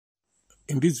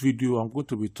In this video, I'm going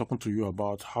to be talking to you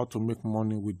about how to make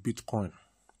money with Bitcoin.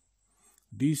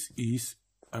 This is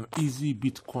an easy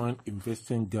Bitcoin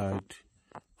investing guide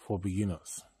for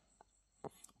beginners.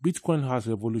 Bitcoin has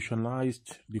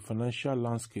revolutionized the financial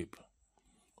landscape,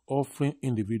 offering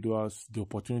individuals the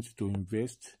opportunity to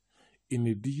invest in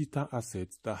a digital asset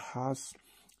that has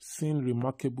seen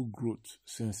remarkable growth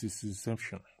since its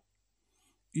inception.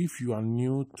 If you are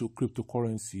new to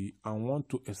cryptocurrency and want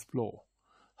to explore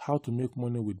how to make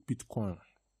money with Bitcoin,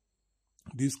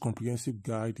 this comprehensive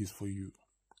guide is for you.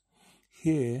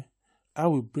 Here, I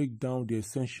will break down the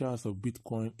essentials of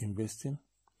Bitcoin investing,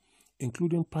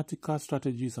 including practical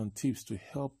strategies and tips to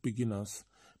help beginners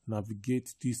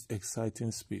navigate this exciting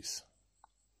space.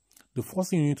 The first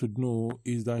thing you need to know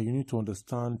is that you need to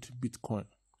understand Bitcoin.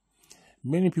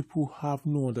 Many people have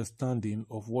no understanding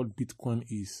of what Bitcoin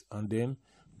is, and then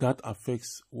that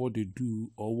affects what they do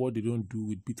or what they don't do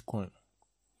with Bitcoin.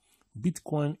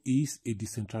 Bitcoin is a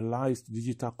decentralized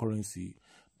digital currency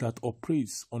that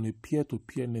operates on a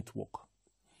peer-to-peer network,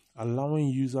 allowing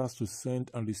users to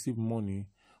send and receive money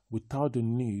without the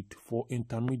need for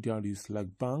intermediaries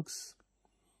like banks.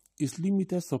 Its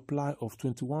limited supply of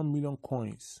 21 million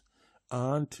coins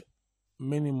and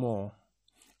many more,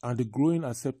 and the growing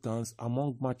acceptance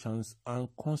among merchants and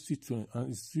constituents and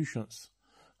institutions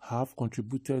have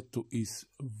contributed to its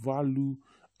value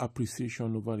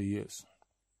appreciation over the years.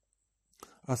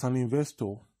 As an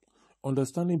investor,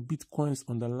 understanding Bitcoin's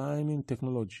underlying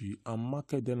technology and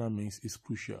market dynamics is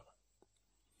crucial.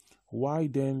 Why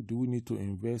then do we need to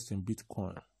invest in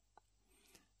Bitcoin?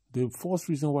 The first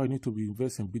reason why you need to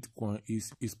invest in Bitcoin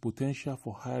is its potential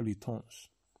for high returns.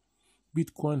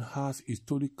 Bitcoin has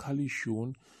historically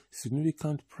shown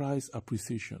significant price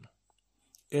appreciation.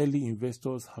 Early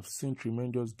investors have seen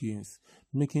tremendous gains,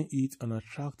 making it an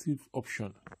attractive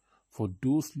option for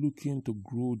those looking to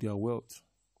grow their wealth.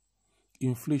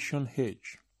 Inflation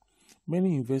hedge.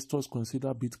 Many investors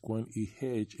consider Bitcoin a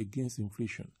hedge against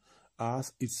inflation,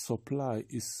 as its supply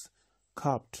is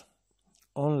capped,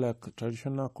 unlike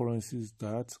traditional currencies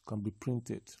that can be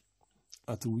printed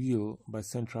at will by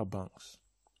central banks.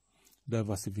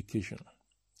 Diversification.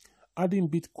 Adding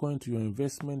Bitcoin to your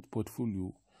investment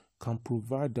portfolio can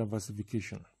provide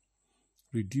diversification,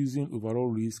 reducing overall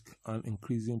risk and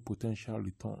increasing potential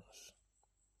returns.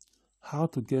 How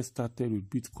to get started with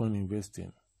Bitcoin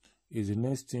investing is the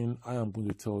next thing I am going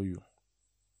to tell you.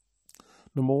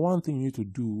 Number one thing you need to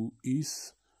do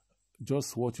is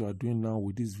just what you are doing now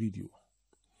with this video.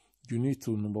 You need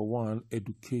to, number one,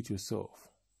 educate yourself.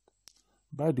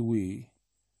 By the way,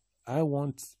 I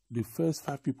want the first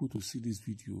 5 people to see this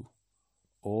video,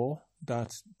 or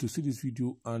that to see this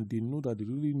video and they know that they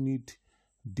really need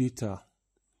data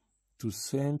to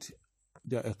send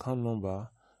their account number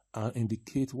and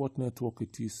indicate what network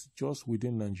it is just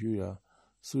within Nigeria,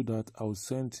 so that I will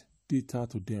send data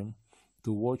to them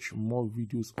to watch more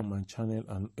videos on my channel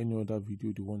and any other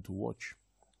video they want to watch.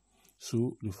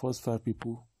 So the first 5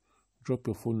 people, drop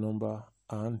your phone number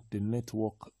and the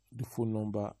network the phone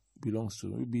number belongs to.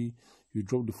 Maybe you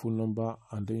drop the phone number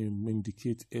and then you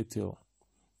indicate Airtel.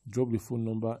 Drop the phone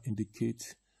number,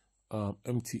 indicate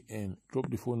MTN. Drop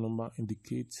the phone number,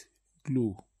 indicate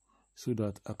Glo, so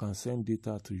that I can send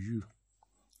data to you.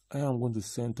 I am going to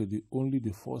send to only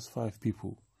the first 5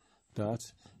 people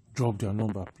that drop their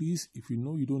number. Please, if you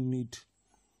know you don't need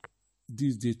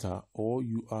this data or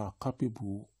you are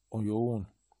capable on your own,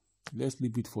 let's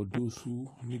leave it for those who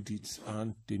need it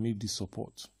and they need the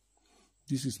support.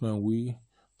 This is my way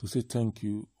to say thank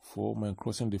you for my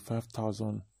crossing the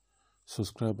 5,000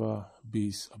 subscriber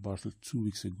base about 2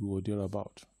 weeks ago or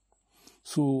thereabout.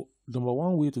 So, number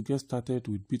one way to get started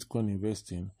with Bitcoin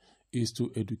investing is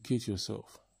to educate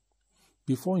yourself.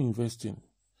 Before investing,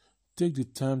 take the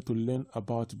time to learn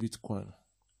about Bitcoin,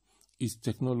 its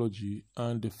technology,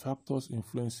 and the factors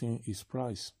influencing its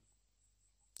price.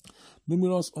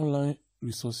 Numerous online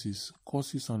resources,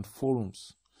 courses, and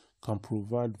forums can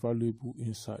provide valuable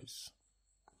insights.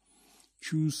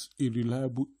 Choose a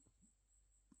reliable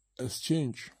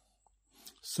exchange.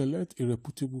 Select a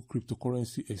reputable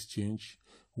cryptocurrency exchange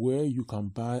where you can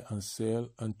buy and sell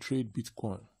and trade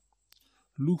Bitcoin.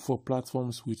 Look for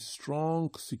platforms with strong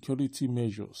security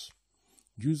measures,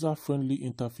 user-friendly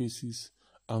interfaces,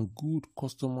 and good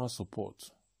customer support.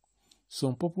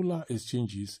 Some popular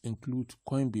exchanges include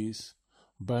Coinbase,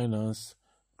 Binance,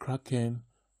 Kraken,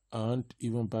 and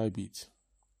even Bybit.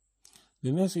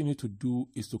 The next thing you need to do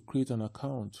is to create an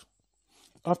account.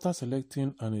 After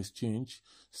selecting an exchange,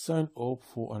 sign up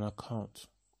for an account.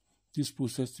 This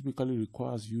process typically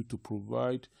requires you to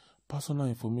provide personal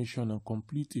information and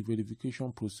complete a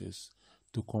verification process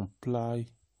to comply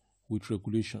with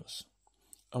regulations.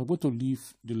 I'm going to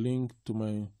leave the link to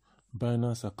my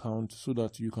Binance account so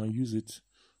that you can use it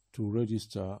to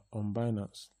register on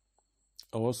Binance.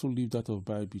 I'll also leave that of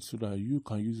Bybit so that you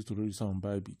can use it to register on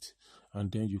Bybit, and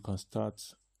then you can start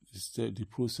the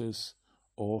process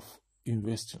of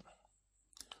investing.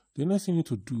 The next thing you need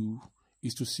to do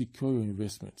is to secure your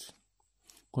investment.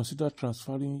 Consider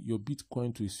transferring your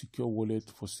Bitcoin to a secure wallet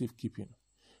for safekeeping.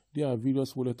 There are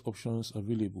various wallet options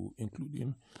available,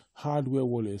 including hardware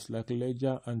wallets like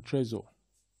Ledger and Trezor,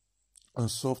 and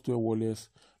software wallets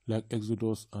like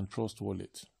Exodus and Trust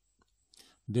Wallet.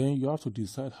 Then you have to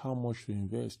decide how much to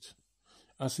invest.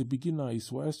 As a beginner, it's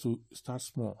wise to start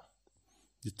small.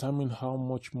 Determine how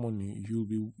much money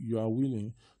you are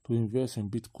willing to invest in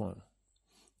Bitcoin,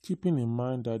 keeping in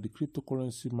mind that the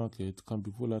cryptocurrency market can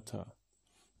be volatile.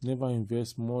 Never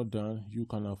invest more than you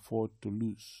can afford to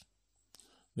lose.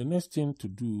 The next thing to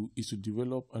do is to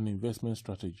develop an investment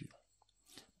strategy.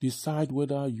 Decide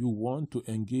whether you want to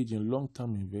engage in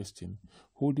long-term investing,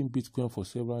 holding Bitcoin for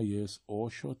several years, or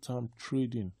short-term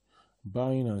trading,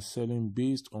 buying and selling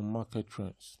based on market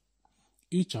trends.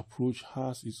 Each approach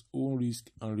has its own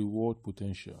risk and reward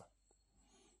potential.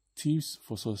 Tips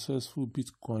for successful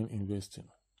Bitcoin investing.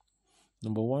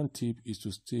 Number 1 tip is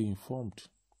to stay informed.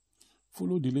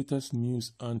 Follow the latest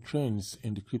news and trends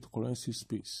in the cryptocurrency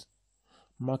space.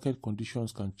 Market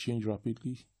conditions can change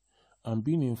rapidly, and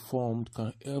being informed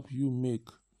can help you make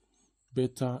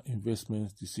better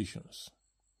investment decisions.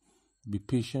 Be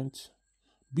patient.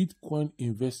 Bitcoin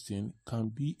investing can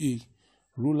be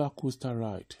a roller coaster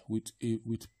ride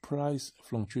with price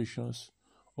fluctuations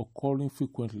occurring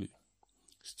frequently.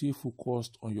 Stay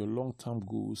focused on your long-term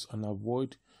goals and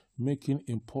avoid making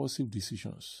impulsive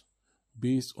decisions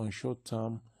based on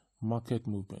short-term market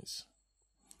movements.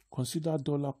 Consider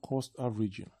dollar cost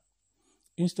averaging.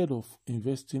 Instead of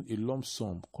investing a lump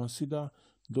sum, consider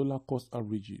dollar cost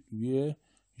averaging, where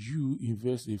you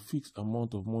invest a fixed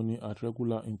amount of money at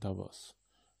regular intervals.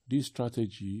 This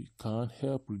strategy can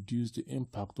help reduce the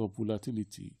impact of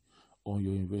volatility on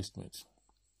your investment.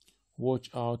 Watch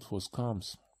out for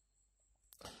scams.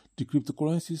 The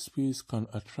cryptocurrency space can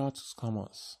attract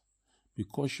scammers. Be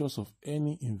cautious of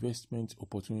any investment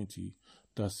opportunity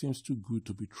that seems too good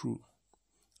to be true,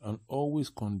 and always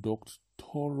conduct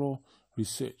thorough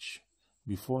research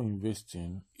before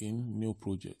investing in new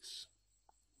projects.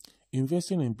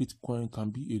 Investing in Bitcoin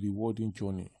can be a rewarding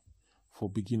journey for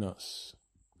beginners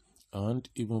and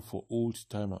even for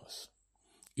old-timers.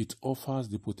 It offers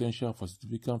the potential for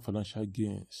significant financial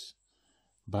gains.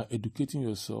 By educating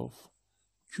yourself,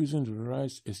 choosing the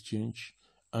right exchange,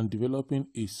 and developing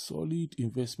a solid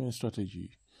investment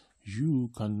strategy, you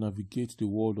can navigate the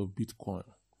world of Bitcoin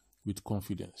with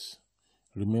confidence.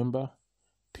 Remember,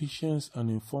 patience and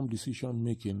informed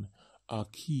decision-making are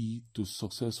key to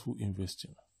successful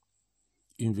investing.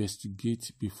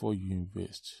 Investigate before you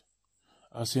invest.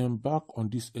 As you embark on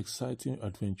this exciting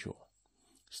adventure,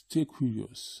 stay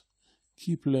curious,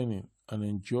 keep learning, and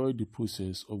enjoy the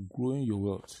process of growing your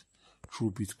wealth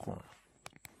through Bitcoin.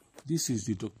 This is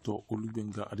the Dr.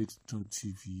 Olubenga Adetitun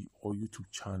TV or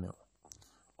YouTube channel.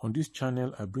 On this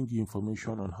channel, I bring you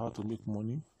information on how to make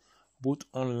money, both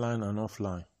online and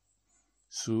offline.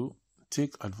 So,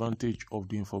 take advantage of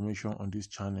the information on this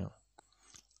channel.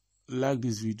 Like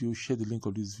this video, share the link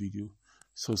of this video,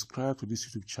 subscribe to this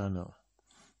YouTube channel.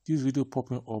 This video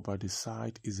popping up at the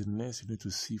side is the next you need to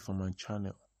see from my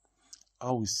channel. I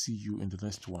will see you in the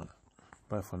next one.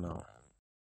 Bye for now.